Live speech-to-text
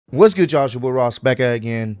What's good, y'all? It's your boy Ross back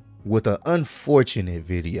again with an unfortunate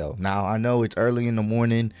video. Now, I know it's early in the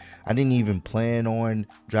morning. I didn't even plan on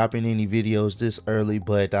dropping any videos this early,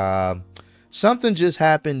 but something just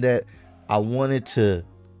happened that I wanted to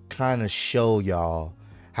kind of show y'all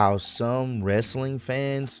how some wrestling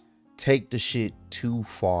fans take the shit too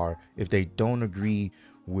far if they don't agree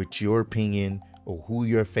with your opinion or who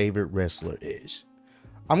your favorite wrestler is.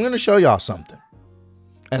 I'm going to show y'all something,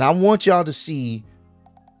 and I want y'all to see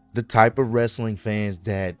the type of wrestling fans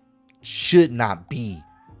that should not be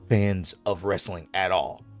fans of wrestling at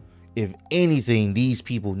all. If anything, these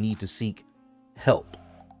people need to seek help,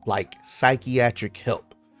 like psychiatric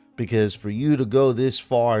help, because for you to go this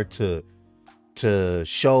far to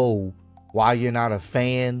show why you're not a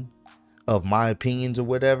fan of my opinions or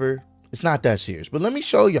whatever, it's not that serious. But let me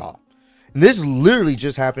show y'all. And this literally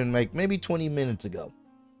just happened like maybe 20 minutes ago.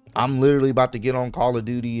 I'm literally about to get on Call of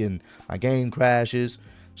Duty and my game crashes.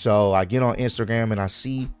 So I get on Instagram and I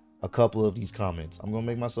see a couple of these comments. I'm going to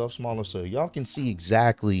make myself smaller so y'all can see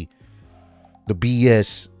exactly the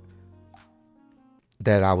BS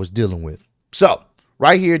that I was dealing with. So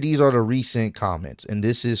right here, these are the recent comments. And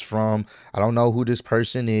this is from, I don't know who this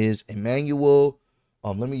person is, Emmanuel.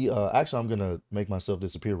 Actually, I'm going to make myself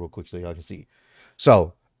disappear real quick so y'all can see.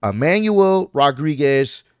 So Emmanuel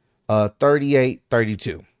Rodriguez,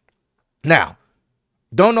 3832. Now,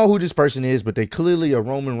 don't know who this person is, but they're clearly a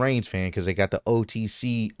Roman Reigns fan because they got the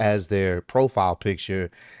OTC as their profile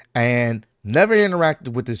picture and never interacted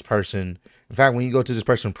with this person. In fact, when you go to this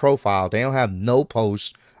person's profile, they don't have no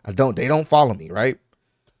posts. They don't follow me, right?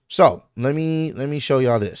 So let me show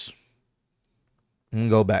y'all this. I'm gonna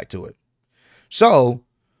go back to it. So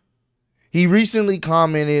he recently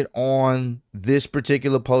commented on this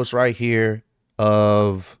particular post right here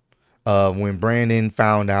of when Brandon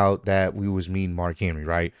found out that we was meeting Mark Henry,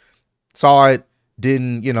 right? Saw it,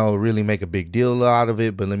 didn't, really make a big deal out of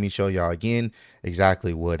it, but let me show y'all again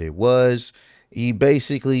exactly what it was. He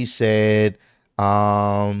basically said,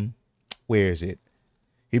 where is it?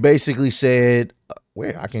 He basically said,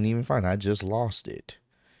 where? I can't even find it. I just lost it.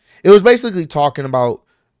 It was basically talking about,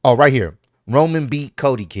 oh, right here. Roman beat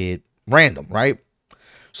Cody kid. Random, right?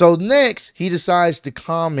 So next, he decides to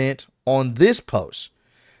comment on this post.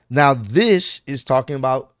 Now, this is talking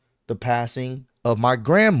about the passing of my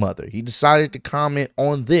grandmother. He decided to comment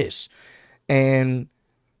on this. And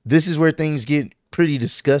this is where things get pretty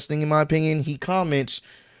disgusting, in my opinion. He comments,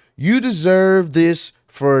 "You deserve this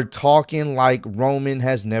for talking like Roman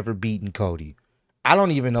has never beaten Cody." I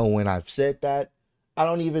don't even know when I've said that. I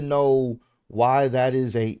don't even know why that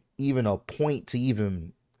is even a point to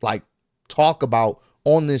even talk about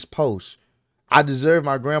on this post. I deserve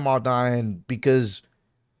my grandma dying because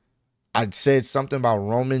I said something about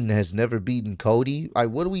Roman has never beaten Cody. Like,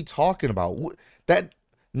 what are we talking about? That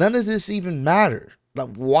none of this even matters.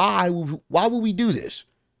 Like, why would we do this?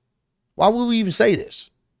 Why would we even say this?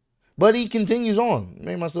 But he continues on.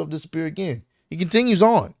 Made myself disappear again. He continues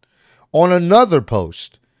on another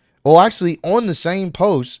post. Oh, actually, on the same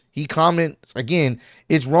post, he comments again,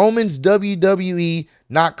 "It's Roman's WWE,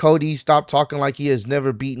 not Cody. Stop talking like he has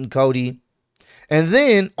never beaten Cody." And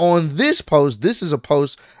then on this post, this is a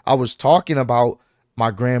post I was talking about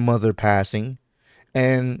my grandmother passing.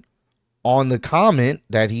 And on the comment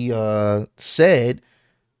that he said,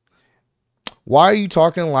 "Why are you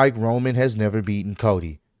talking like Roman has never beaten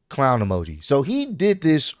Cody?" Clown emoji. So he did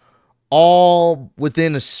this all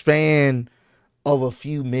within a span of a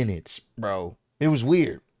few minutes, bro. It was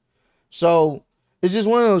weird. So it's just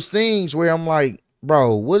one of those things where I'm like,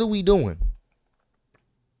 bro, what are we doing?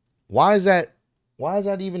 Why is that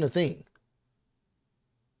even a thing?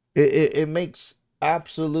 It makes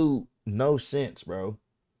absolute no sense, bro.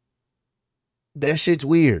 That shit's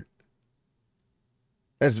weird.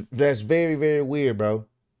 That's very, very weird, bro.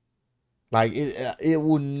 Like it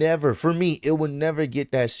will never, for me, it will never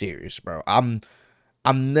get that serious, bro. I'm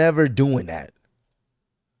never doing that.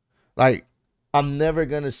 Like, I'm never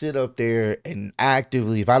gonna sit up there and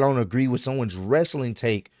actively, if I don't agree with someone's wrestling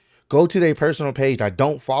take, go to their personal page, I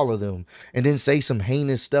don't follow them, and then say some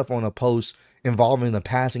heinous stuff on a post involving the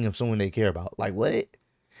passing of someone they care about. Like, what?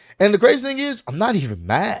 And the crazy thing is, I'm not even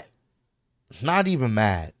mad. Not even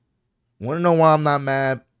mad. Want to know why I'm not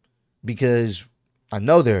mad? Because I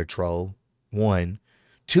know they're a troll, one.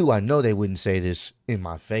 Two, I know they wouldn't say this in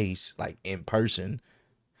my face, like in person.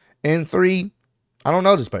 And three, I don't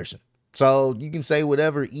know this person. So you can say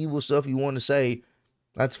whatever evil stuff you want to say.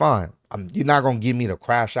 That's fine. You're not going to get me to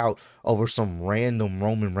crash out over some random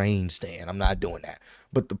Roman Reigns stand. I'm not doing that.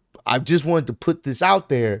 But I just wanted to put this out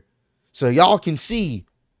there so y'all can see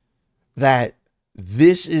that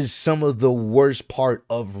This is some of the worst part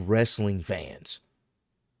of wrestling fans.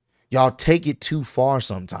 Y'all take it too far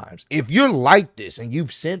sometimes. If you're like this and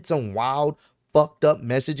you've sent some wild, fucked up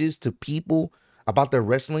messages to people about their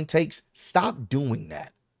wrestling takes, stop doing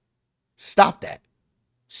that. Stop that.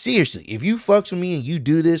 Seriously, if you fucks with me and you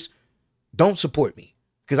do this, don't support me.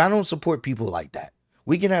 Because I don't support people like that.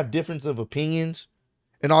 We can have difference of opinions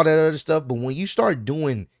and all that other stuff, but when you start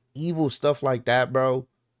doing evil stuff like that, bro,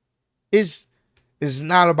 it's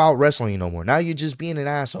not about wrestling no more. Now you're just being an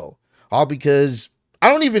asshole. All because I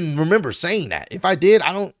don't even remember saying that. If I did,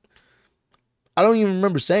 I don't even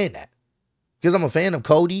remember saying that. Because I'm a fan of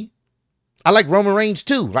Cody. I like Roman Reigns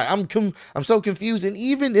too. Like I'm so confused. And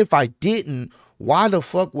even if I didn't, why the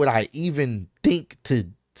fuck would I even think to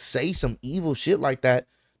say some evil shit like that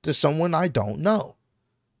to someone I don't know?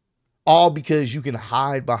 All because you can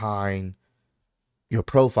hide behind your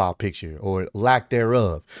profile picture or lack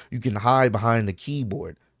thereof. You can hide behind the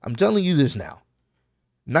keyboard. I'm telling you this now.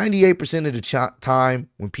 98% of the time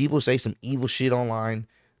when people say some evil shit online,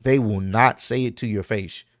 they will not say it to your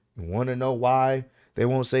face. You want to know why they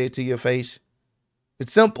won't say it to your face?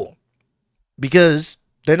 It's simple. Because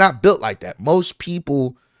they're not built like that. Most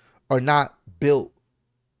people are not built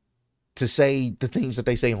to say the things that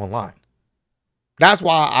they say online. That's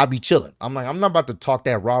why I be chilling. I'm like, I'm not about to talk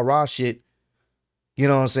that rah-rah shit, you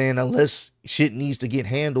know what I'm saying, unless shit needs to get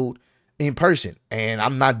handled in person. And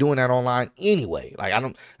I'm not doing that online anyway.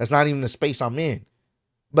 Like, that's not even the space I'm in.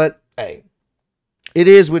 But, hey, it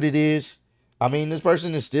is what it is. I mean, this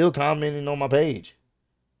person is still commenting on my page.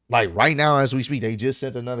 Like, right now as we speak, they just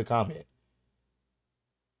sent another comment.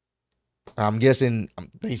 I'm guessing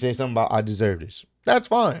they say something about I deserve this. That's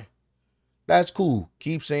fine. That's cool.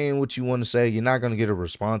 Keep saying what you want to say. You're not going to get a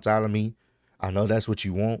response out of me. I know that's what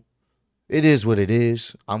you want. It is what it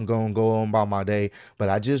is. I'm going to go on about my day. But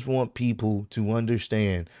I just want people to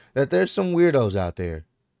understand that there's some weirdos out there.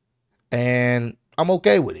 And I'm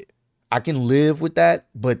okay with it. I can live with that.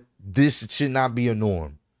 But this should not be a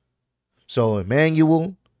norm. So,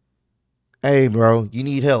 Emmanuel, hey, bro, you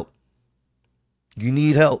need help. You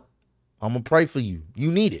need help. I'm going to pray for you.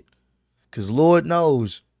 You need it. Because Lord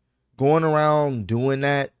knows, going around doing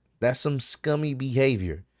that, that's some scummy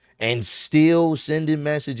behavior. And still sending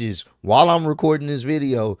messages while I'm recording this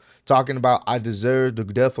video talking about I deserve the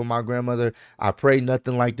death of my grandmother. I pray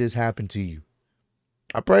nothing like this happened to you.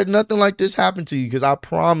 I pray nothing like this happened to you because I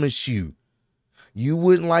promise you, you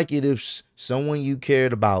wouldn't like it if someone you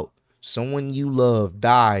cared about, someone you loved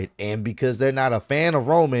died, and because they're not a fan of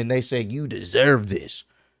Roman, they say you deserve this.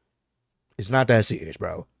 It's not that serious,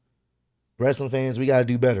 bro. Wrestling fans, we got to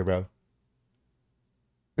do better, bro.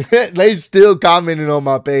 They still commenting on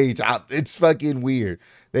my page. It's fucking weird.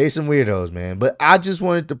 They some weirdos, man. But I just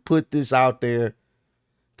wanted to put this out there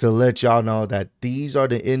to let y'all know that these are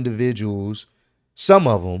the individuals, some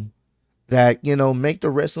of them, that, you know, make the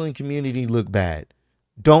wrestling community look bad.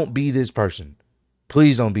 Don't be this person.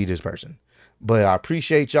 Please don't be this person. But I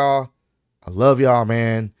appreciate y'all. I love y'all,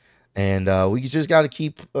 man. And we just got to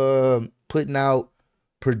keep putting out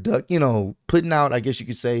putting out, I guess you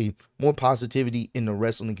could say, more positivity in the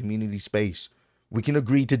wrestling community space. We can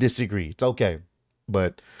agree to disagree. It's okay.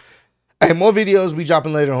 But, hey, more videos we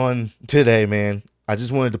dropping later on today, man. I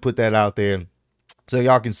just wanted to put that out there so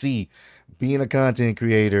y'all can see being a content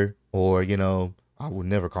creator, or, you know, I would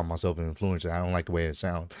never call myself an influencer. I don't like the way it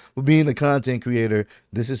sounds. But being a content creator,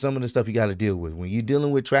 this is some of the stuff you got to deal with. When you're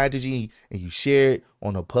dealing with tragedy and you share it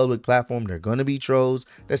on a public platform, there are going to be trolls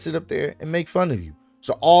that sit up there and make fun of you.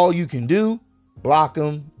 So all you can do, block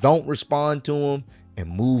them, don't respond to them, and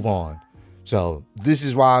move on. So this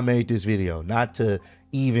is why I made this video. Not to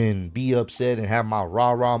even be upset and have my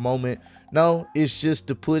rah-rah moment. No, it's just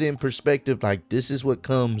to put in perspective, like, this is what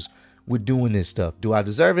comes with doing this stuff. Do I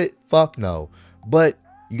deserve it? Fuck no. But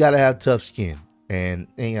you got to have tough skin. And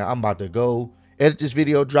I'm about to go edit this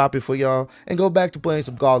video, drop it for y'all, and go back to playing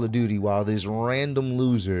some Call of Duty while this random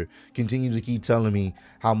loser continues to keep telling me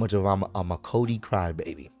how much of I'm a Cody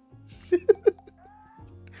crybaby.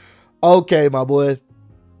 Okay, my boy.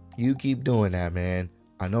 You keep doing that, man.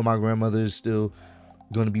 I know my grandmother is still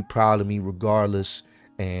going to be proud of me regardless.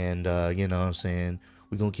 And, you know what I'm saying?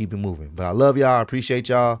 We're going to keep it moving. But I love y'all. I appreciate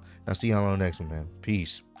y'all. I'll see y'all on the next one, man.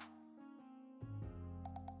 Peace.